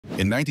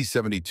In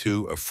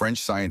 1972, a French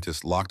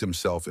scientist locked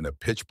himself in a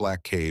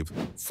pitch-black cave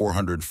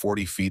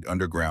 440 feet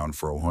underground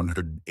for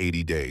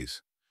 180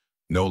 days.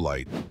 No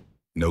light,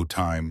 no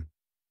time,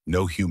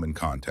 no human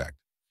contact.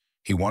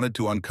 He wanted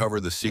to uncover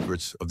the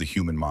secrets of the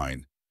human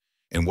mind,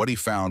 and what he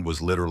found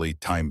was literally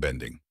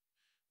time-bending.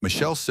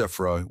 Michel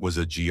Siffre was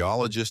a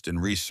geologist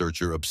and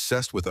researcher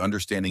obsessed with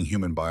understanding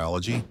human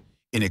biology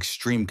in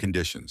extreme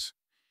conditions.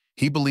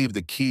 He believed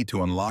the key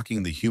to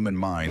unlocking the human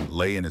mind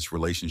lay in its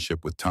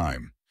relationship with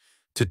time.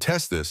 To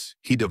test this,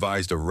 he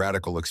devised a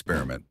radical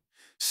experiment.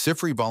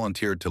 Siffre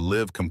volunteered to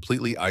live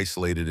completely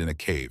isolated in a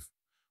cave.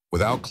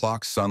 Without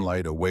clocks,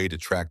 sunlight, a way to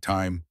track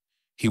time,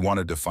 he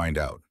wanted to find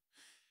out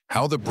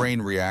how the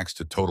brain reacts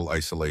to total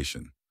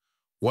isolation.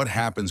 What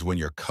happens when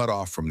you're cut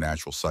off from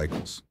natural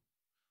cycles?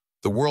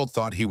 The world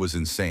thought he was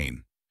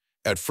insane.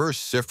 At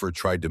first, Siffre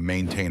tried to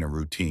maintain a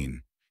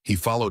routine. He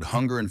followed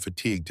hunger and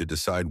fatigue to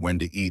decide when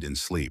to eat and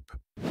sleep.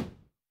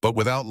 But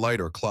without light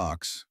or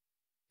clocks,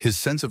 his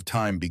sense of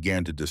time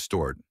began to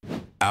distort.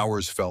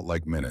 Hours felt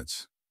like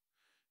minutes.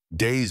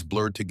 Days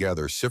blurred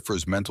together.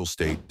 Siffre's mental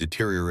state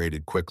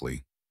deteriorated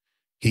quickly.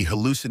 He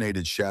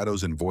hallucinated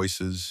shadows and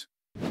voices.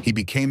 He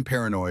became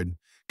paranoid,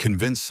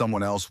 convinced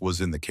someone else was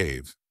in the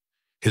cave.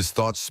 His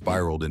thoughts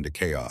spiraled into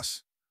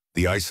chaos.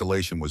 The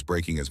isolation was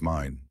breaking his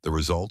mind. The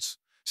results?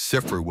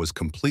 Siffre was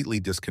completely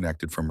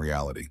disconnected from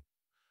reality.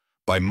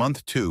 By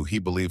month 2, he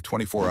believed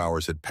 24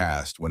 hours had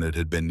passed when it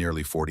had been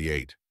nearly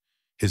 48.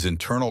 His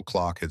internal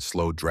clock had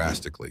slowed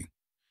drastically.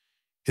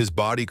 His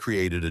body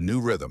created a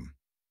new rhythm: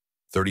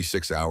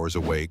 36 hours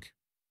awake,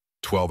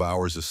 12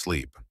 hours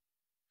asleep.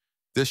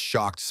 This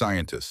shocked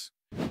scientists.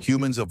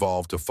 Humans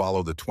evolved to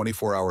follow the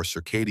 24-hour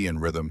circadian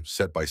rhythm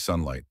set by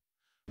sunlight.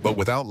 But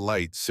without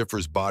light,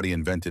 Siffre's body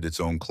invented its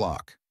own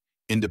clock,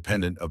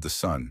 independent of the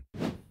sun.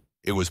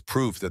 It was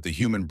proof that the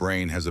human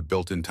brain has a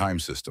built-in time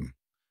system.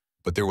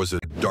 But there was a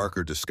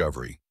darker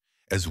discovery.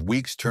 As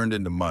weeks turned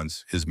into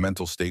months, his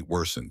mental state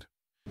worsened.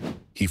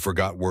 He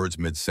forgot words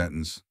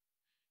mid-sentence.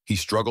 He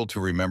struggled to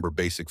remember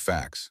basic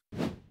facts.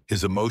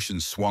 His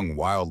emotions swung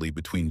wildly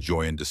between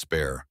joy and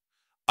despair.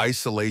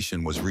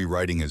 Isolation was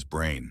rewriting his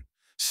brain.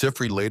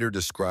 Siffre later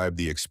described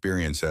the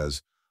experience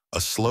as a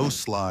slow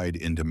slide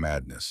into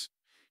madness.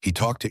 He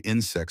talked to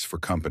insects for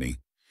company.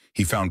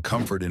 He found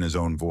comfort in his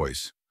own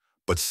voice.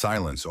 But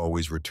silence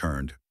always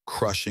returned,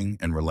 crushing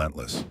and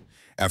relentless.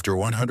 After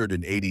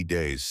 180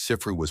 days,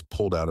 Siffre was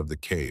pulled out of the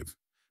cave.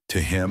 To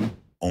him,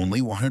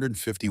 only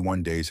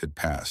 151 days had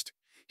passed.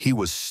 He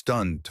was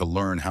stunned to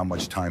learn how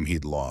much time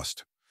he'd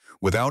lost.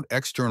 Without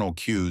external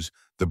cues,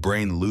 the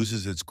brain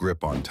loses its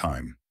grip on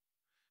time.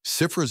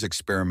 Siffre's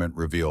experiment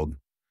revealed,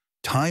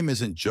 time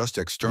isn't just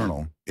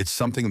external, it's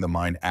something the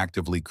mind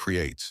actively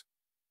creates.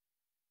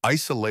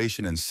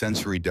 Isolation and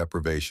sensory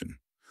deprivation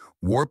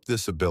warped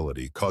this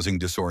ability, causing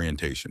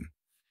disorientation.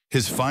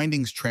 His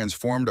findings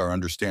transformed our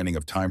understanding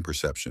of time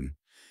perception.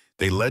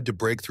 They led to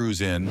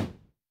breakthroughs in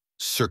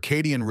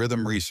circadian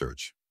rhythm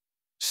research,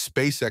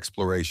 space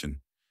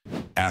exploration,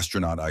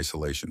 astronaut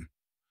isolation,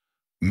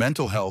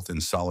 mental health in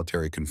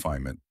solitary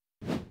confinement.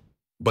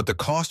 But the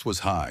cost was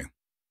high.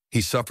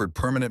 He suffered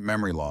permanent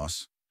memory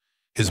loss.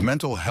 His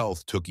mental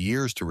health took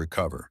years to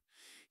recover.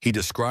 He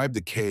described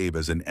the cave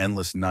as an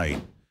endless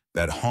night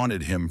that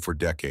haunted him for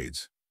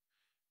decades.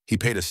 He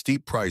paid a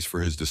steep price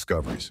for his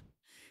discoveries.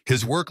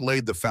 His work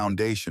laid the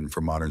foundation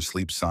for modern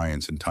sleep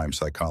science and time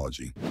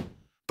psychology.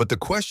 But the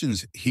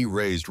questions he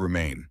raised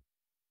remain.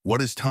 What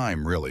is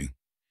time, really?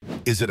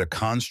 Is it a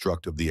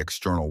construct of the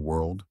external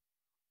world,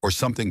 or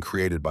something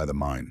created by the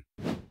mind?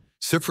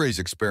 Siffre's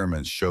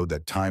experiments showed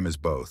that time is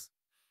both,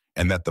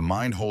 and that the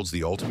mind holds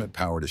the ultimate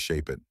power to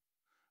shape it.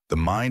 The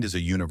mind is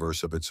a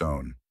universe of its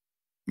own.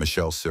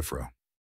 Michel Siffre.